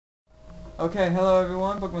Okay, hello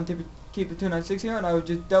everyone, Pokemon Keeper 296 here, and I was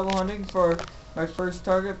just double hunting for my first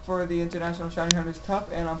target for the International Shiny Hunters Cup,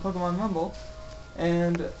 and on Pokemon Rumble,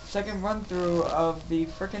 and second run through of the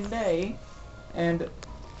frickin' day, and you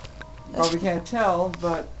probably can't tell,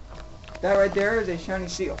 but that right there is a shiny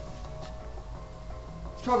Seel.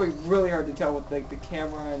 It's probably really hard to tell with like the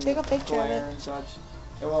camera and Take a the picture of glare it. and such.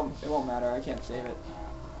 It won't matter. I can't save it.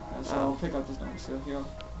 So I'll pick up this number Seel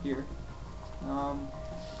here.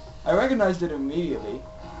 I recognized it immediately,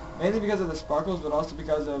 mainly because of the sparkles, but also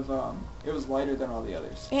because of it was lighter than all the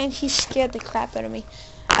others. And he scared the crap out of me.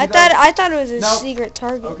 I thought it was a secret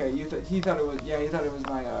target. Okay, he thought it was he thought it was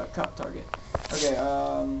my cup target. Okay,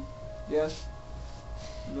 yes,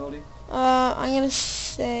 ability. I'm gonna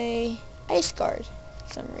say Ice Guard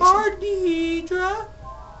for some reason. Arditra.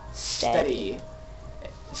 Steady.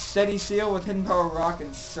 Steady Seel with Hidden Power Rock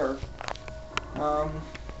and Surf.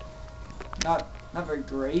 Not very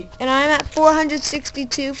great. And I'm at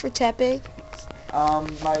 462 for Tepig.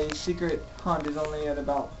 My secret hunt is only at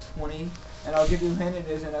about 20, and I'll give you a hint, it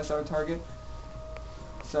is an SR target.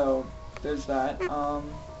 So, there's that. Are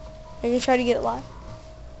you gonna try to get it live?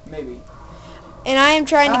 Maybe. And I am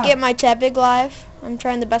trying to get my Tepig live. I'm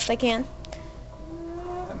trying the best I can.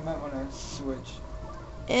 I might want to switch.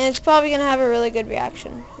 And it's probably gonna have a really good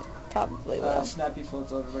reaction. Probably will. Snappy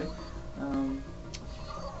floats everybody.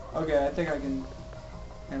 Okay, I think I can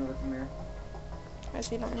handle it from here. I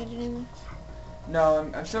see you don't need it anymore.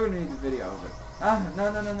 No, I'm still gonna need the video of it.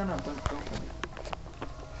 No, don't put it.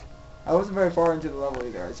 I wasn't very far into the level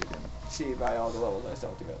either, as you can see by all the levels I still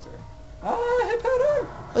have to go through. Hit powder!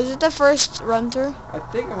 Was it the first run through? I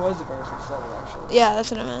think it was the very first level, actually. Yeah,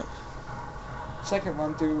 that's what I meant. Second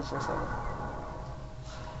run through, first level.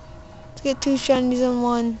 Let's get 2 shinies in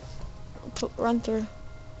one run through.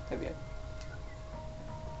 Have you?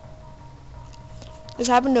 This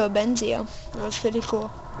happened to a Benzio. That was pretty cool.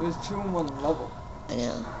 It was 2 in 1 level. I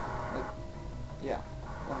know. Like, yeah,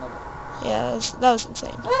 1 level. Yeah, that was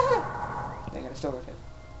insane. Dang it, I still got hit.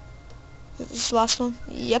 Is this the last one?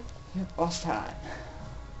 Yep. Yep, boss time.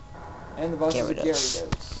 And the boss is a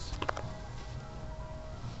Gyarados.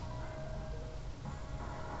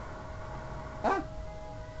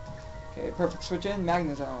 Okay, perfect switch in,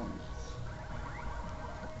 Magnezone.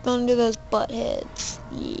 Don't do those butt heads.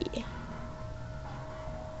 Yeah.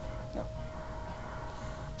 No.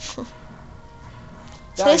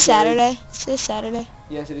 Today's Saturday. Today's Saturday.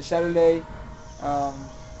 Yes, it is Saturday, the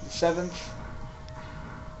 7th.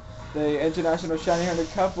 The International Shiny Hunter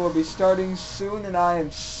Cup will be starting soon, and I am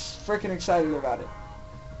freaking excited about it.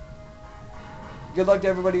 Good luck to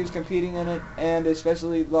everybody who's competing in it, and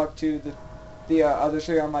especially luck to the other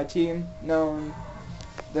 3 on my team,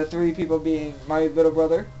 the 3 people being my little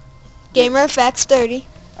brother. Gamer FX 30.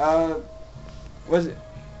 Was it?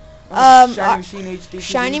 Shiny Machine HD TV.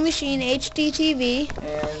 Shiny Machine HD TV.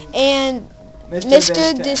 And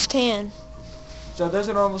Mr. Distan. So there's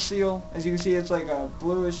a normal Seel. As you can see, it's like a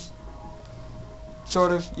bluish,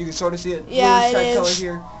 sort of. You can sort of see it. Yeah, bluish it is. color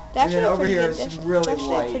here. That's and then over here, it's really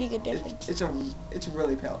light. A pretty good difference. It's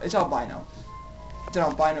really pale. It's albino. It's an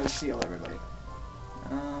albino Seel, everybody.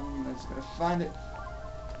 I'm just gonna find it.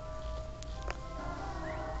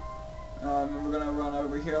 And we're gonna run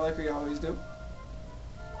over here like we always do.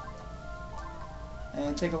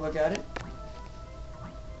 And take a look at it.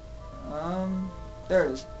 There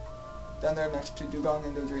it is. Down there next to Dugong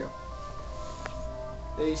and Dodrio.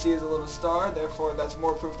 There you see is a little star, therefore that's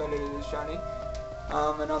more proof that it is shiny.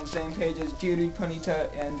 And on the same page is Judy, Punita,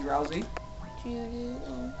 and Drowsy.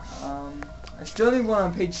 I still need one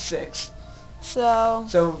on page 6. So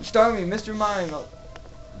starting with Mr. Mime,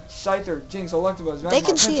 Scyther, Jinx, Electabuzz,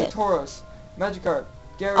 Magmar, Tauros, Magikarp,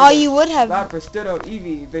 Gyarados, oh, you would have Lapras, Ditto,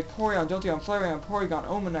 Eevee, Vaporeon, Jolteon, Flareon, Porygon,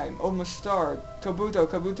 Omanite, Omastar, Kabuto,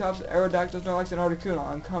 Kabutops, Aerodactyl, Snorlax, and Articuno.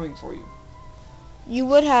 I'm coming for you. You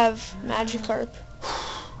would have Magikarp.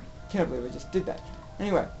 Can't believe I just did that.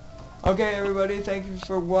 Anyway, okay everybody, thank you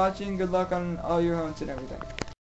for watching. Good luck on all your hunts and everything.